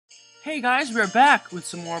Hey guys, we're back with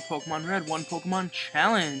some more Pokemon Red 1 Pokemon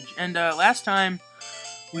Challenge. And last time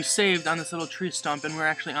we saved on this little tree stump and we're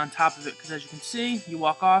actually on top of it because as you can see, you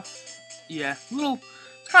walk off. Yeah,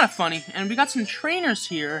 it's kind of funny. And we got some trainers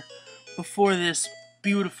here before this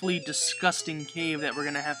beautifully disgusting cave that we're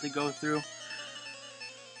going to have to go through.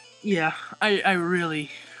 Yeah, I really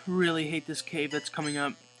hate this cave that's coming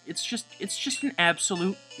up. It's just an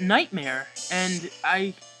absolute nightmare. And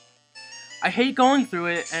I hate going through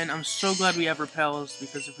it, and I'm so glad we have repels,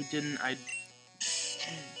 because if we didn't, I'd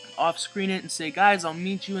off-screen it and say, guys, I'll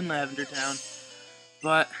meet you in Lavender Town.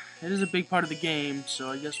 But it is a big part of the game, so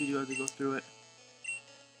I guess we do have to go through it.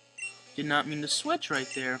 Did not mean to switch right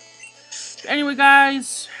there. But anyway,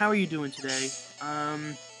 guys, how are you doing today?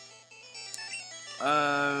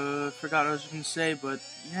 Forgot what I was going to say, but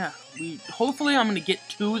yeah, hopefully I'm going to get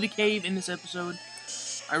to the cave in this episode.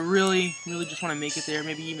 I really just want to make it there,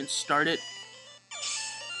 maybe even start it.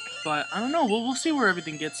 But I don't know. We'll see where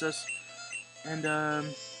everything gets us. And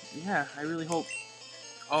yeah, I really hope.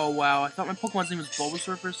 Oh wow, I thought my Pokemon's name was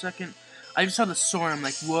Bulbasaur for a second. I just saw the Soar and I'm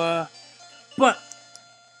like, whoa. But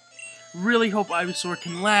really hope Ivysaur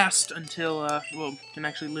can last until well, can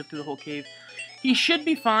actually live through the whole cave. He should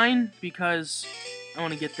be fine because I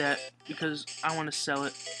want to get that because I want to sell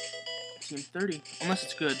it. TM30, unless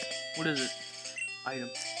it's good. What is it?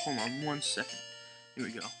 Item. Hold on 1 second. Here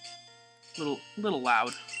we go. Little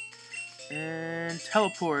loud. And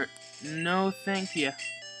teleport. No, thank you.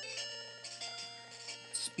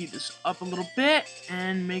 Speed this up a little bit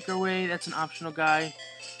and make our way. That's an optional guy.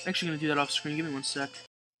 I'm actually gonna do that off screen. Give me 1 sec.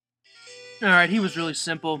 Alright, he was really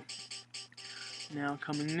simple. Now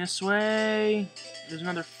coming this way. There's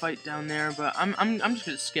another fight down there, but I'm just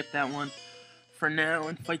gonna skip that one for now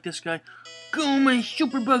and fight this guy. Go, my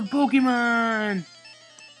super bug Pokemon!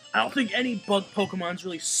 I don't think any bug Pokemon's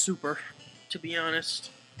really super, to be honest.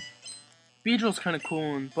 Beedrill's kind of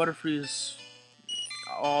cool, and Butterfree's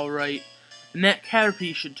alright. And that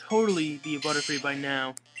Caterpie should totally be a Butterfree by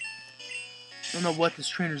now. I don't know what this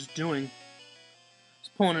trainer's doing. He's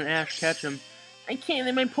pulling an Ash Ketchum. I can't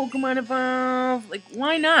let my Pokemon evolve. Like,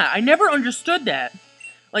 why not? I never understood that.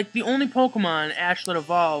 Like, the only Pokemon Ash let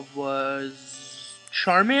evolve was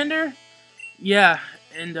Charmander? Yeah,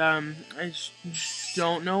 and I just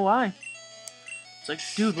don't know why. It's like,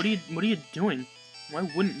 dude, what are you doing? Why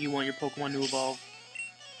wouldn't you want your Pokemon to evolve?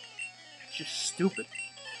 It's just stupid.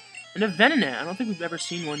 And a Venonat. I don't think we've ever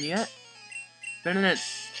seen one yet. Venonat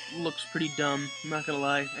looks pretty dumb. I'm not gonna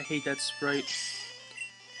lie. I hate that sprite.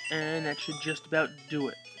 And that should just about do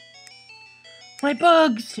it. My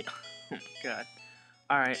bugs! Oh my god.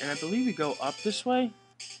 Alright, and I believe we go up this way.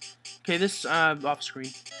 Okay, this, off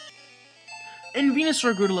screen. And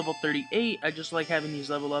Venusaur grew to level 38. I just like having these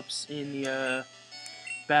level ups in the,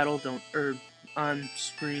 battle,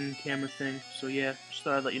 on-screen camera thing. So yeah, just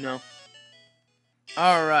thought I'd let you know.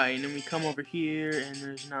 Alright, and then we come over here, and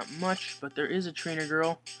there's not much, but there is a trainer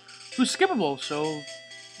girl who's skippable, so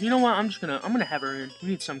you know what, I'm gonna have her in. We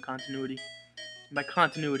need some continuity. By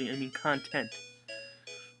continuity, I mean content.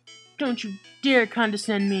 Don't you dare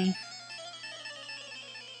condescend me.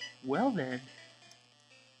 Well then.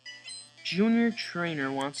 Junior trainer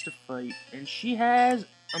wants to fight, and she has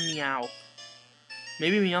a Meowth.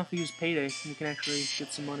 Maybe Meowth will use Payday, and we can actually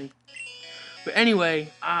get some money. But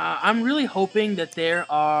anyway, I'm really hoping that there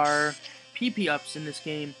are PP ups in this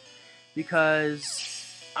game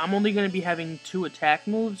because I'm only going to be having 2 attack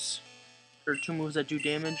moves, or 2 moves that do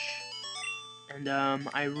damage, and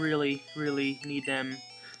I really need them,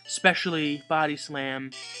 especially Body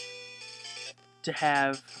Slam, to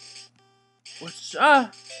have, oh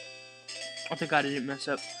thank god I didn't mess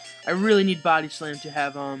up. I really need Body Slam to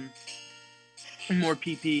have more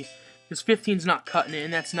PP. Because 15's not cutting it,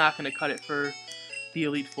 and that's not going to cut it for the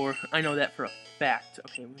Elite Four. I know that for a fact.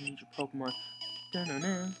 Okay, we need your Pokemon.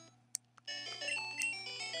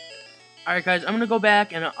 Alright, guys, I'm going to go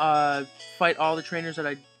back and fight all the trainers that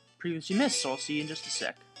I previously missed, so I'll see you in just a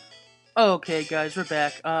sec. Okay, guys, we're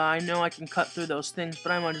back. I know I can cut through those things,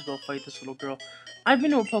 but I might as well fight this little girl. I've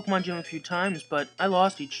been to a Pokemon gym a few times, but I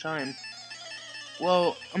lost each time.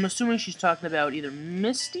 Well, I'm assuming she's talking about either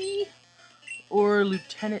Misty or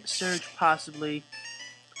Lieutenant Surge, possibly.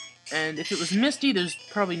 And if it was Misty, there's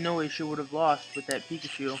probably no way she would have lost with that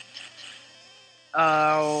Pikachu.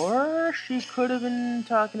 Or she could have been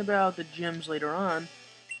talking about the gyms later on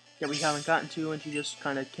that we haven't gotten to, and she just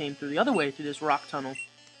kind of came through the other way through this rock tunnel.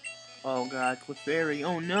 Oh god, Clefairy,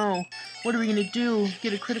 oh no! What are we gonna do?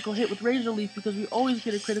 Get a critical hit with Razor Leaf, because we always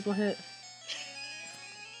get a critical hit.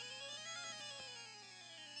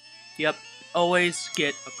 Yep, always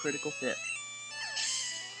get a critical hit.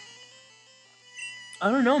 I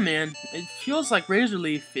don't know, man. It feels like Razor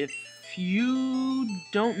Leaf. If you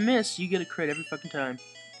don't miss, you get a crit every fucking time.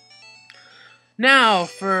 Now,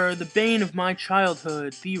 for the bane of my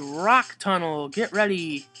childhood, the Rock Tunnel. Get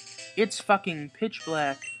ready. It's fucking pitch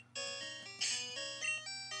black.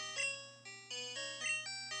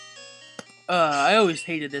 I always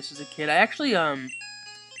hated this as a kid. I actually,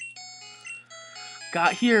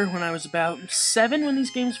 got here when I was about 7 when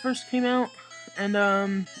these games first came out.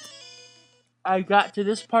 And, I got to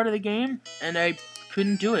this part of the game, and I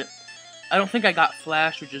couldn't do it. I don't think I got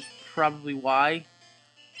Flash, which is probably why.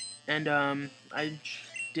 And, I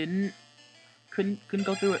couldn't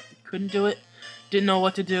go through it. Couldn't do it. Didn't know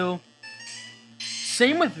what to do.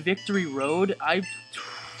 Same with Victory Road. I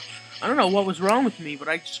don't know what was wrong with me, but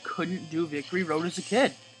I just couldn't do Victory Road as a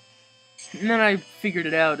kid. And then I figured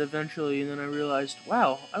it out eventually, and then I realized,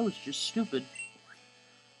 wow, I was just stupid.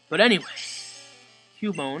 But anyway,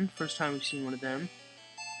 Cubone, first time we've seen one of them.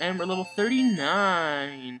 And we're level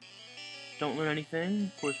 39. Don't learn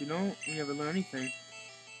anything. Of course we don't. We never learn anything.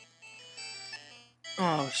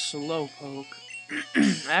 Oh, Slowpoke.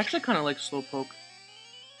 I actually kind of like Slowpoke.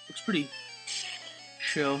 Looks pretty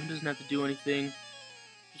chill. He doesn't have to do anything.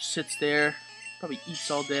 Just sits there. Probably eats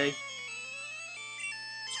all day.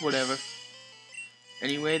 It's whatever.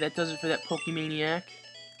 Anyway, that does it for that Pokemaniac.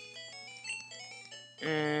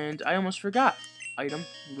 And I almost forgot. Item.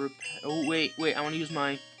 Oh, wait. I want to use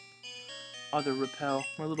my other Repel.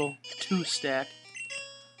 My little 2-stack.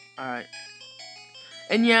 Alright.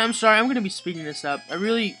 And yeah, I'm sorry. I'm going to be speeding this up. I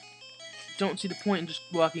really don't see the point in just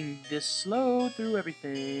walking this slow through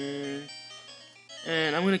everything.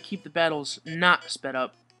 And I'm going to keep the battles not sped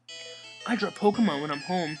up. I draw Pokemon when I'm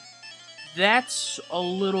home. That's a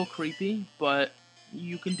little creepy, but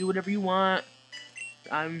you can do whatever you want.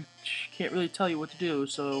 I can't really tell you what to do,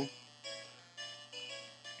 so...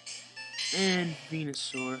 And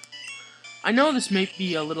Venusaur. I know this may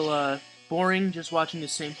be a little boring, just watching the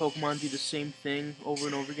same Pokemon do the same thing over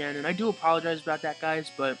and over again, and I do apologize about that, guys,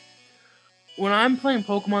 but when I'm playing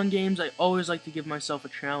Pokemon games, I always like to give myself a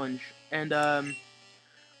challenge, and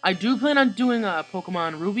I do plan on doing a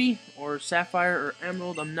Pokemon Ruby, or Sapphire, or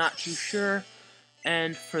Emerald, I'm not too sure,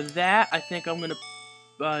 and for that, I think I'm going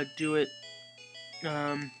to do it,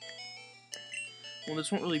 well,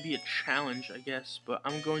 this won't really be a challenge, I guess, but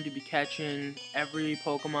I'm going to be catching every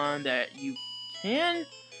Pokemon that you can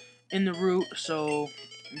in the route, so,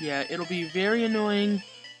 yeah, it'll be very annoying,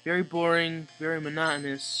 very boring, very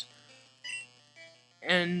monotonous,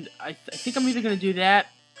 and I think I'm either going to do that,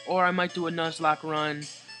 or I might do a Nuzlocke run,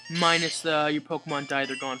 minus your Pokemon die,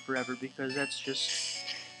 they're gone forever, because that's just,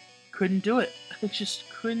 couldn't do it. I just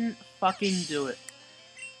couldn't fucking do it.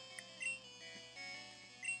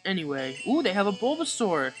 Anyway, ooh, they have a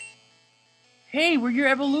Bulbasaur. Hey, we're your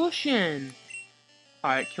evolution.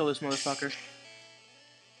 Alright, kill this motherfucker.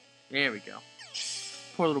 There we go.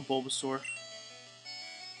 Poor little Bulbasaur.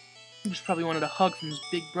 He just probably wanted a hug from his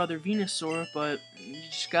big brother Venusaur, but he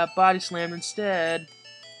just got body slammed instead.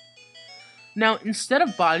 Now, instead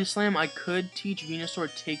of body slam, I could teach Venusaur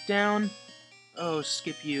takedown. Oh,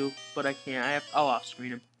 skip you, but I can't. I'll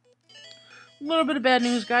off-screen him. A little bit of bad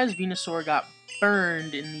news, guys. Venusaur got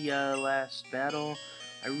burned in the last battle.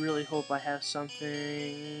 I really hope I have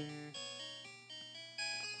something.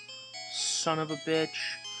 Son of a bitch.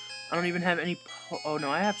 I don't even have any oh no,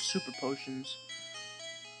 I have super potions.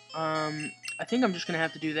 I think I'm just gonna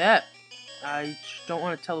have to do that. I don't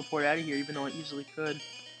want to teleport out of here, even though I easily could.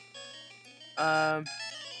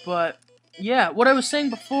 But yeah, what I was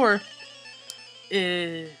saying before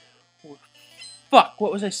is... Fuck,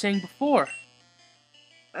 what was I saying before?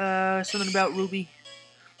 Something about Ruby.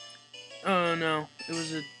 Oh no, it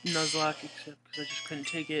was a Nuzlocke, except because I just couldn't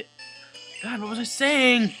take it. God, what was I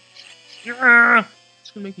saying?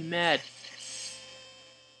 It's gonna make me mad.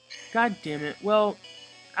 God damn it. Well,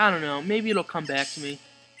 I don't know. Maybe it'll come back to me.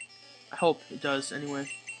 I hope it does, anyway.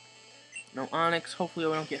 No Onix. Hopefully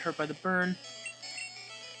I don't get hurt by the burn.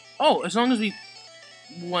 Oh, as long as we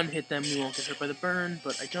one-hit them, we won't get hurt by the burn,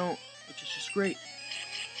 but I don't, which is just great.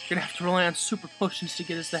 Gonna have to rely on super potions to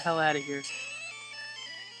get us the hell out of here.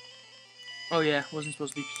 Oh yeah, wasn't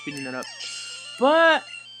supposed to be speeding that up. But,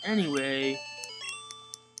 anyway,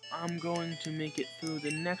 I'm going to make it through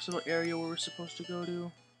the next little area where we're supposed to go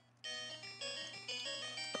to.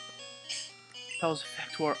 Repel's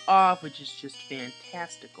effect wore off, which is just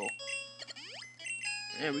fantastical.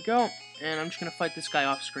 There we go. And I'm just going to fight this guy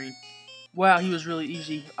off screen. Wow, he was really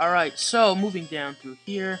easy. Alright, so moving down through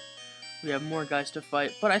here, we have more guys to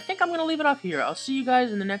fight. But I think I'm going to leave it off here. I'll see you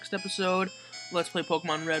guys in the next episode. Let's play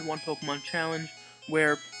Pokemon Red, One Pokemon Challenge,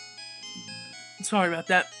 where... Sorry about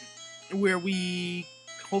that. Where we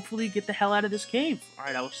hopefully get the hell out of this cave.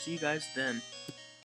 Alright, I will see you guys then.